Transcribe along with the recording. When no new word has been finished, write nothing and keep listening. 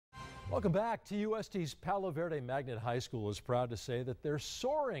Welcome back to UST's Palo Verde Magnet High School is proud to say that they're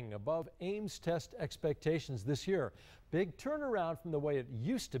soaring above Ames test expectations this year. Big turnaround from the way it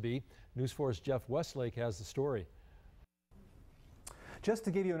used to be. News 4's Jeff Westlake has the story. Just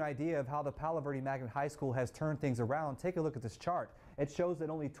to give you an idea of how the Palo Verde Magnet High School has turned things around, take a look at this chart. It shows that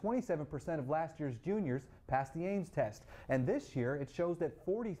only 27% of last year's juniors passed the Ames test. And this year, it shows that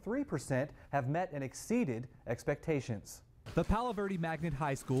 43% have met and exceeded expectations. The Palo Verde Magnet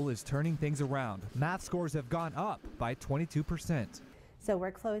High School is turning things around. Math scores have gone up by 22%. So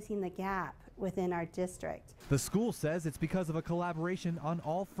we're closing the gap within our district. The school says it's because of a collaboration on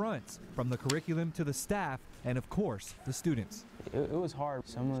all fronts, from the curriculum to the staff and, of course, the students. It was hard.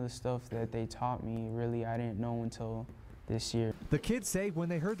 Some of the stuff that they taught me, really, I didn't know until this year. The kids say when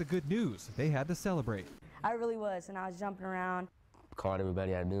they heard the good news, they had to celebrate. I really was, and I was jumping around. Called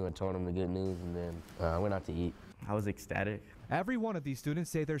everybody I knew and told them the good news, and then I went out to eat. I was ecstatic. Every one of these students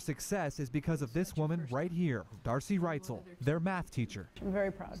say their success is because of this woman right here, Darcy Reitzel, their math teacher. I'm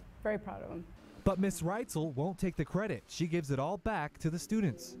very proud of them. But Miss Reitzel won't take the credit. She gives it all back to the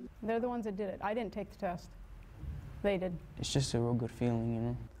students. They're the ones that did it. I didn't take the test. They did. It's just a real good feeling, you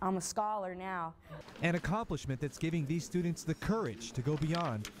know. I'm a scholar now. An accomplishment that's giving these students the courage to go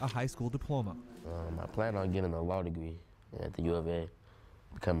beyond a high school diploma. I plan on getting a law degree at the U of A,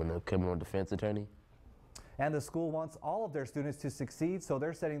 becoming a criminal defense attorney. And the school wants all of their students to succeed, so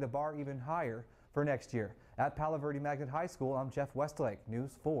they're setting the bar even higher for next year. At Palo Verde Magnet High School, I'm Jeff Westlake,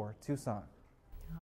 News 4 Tucson.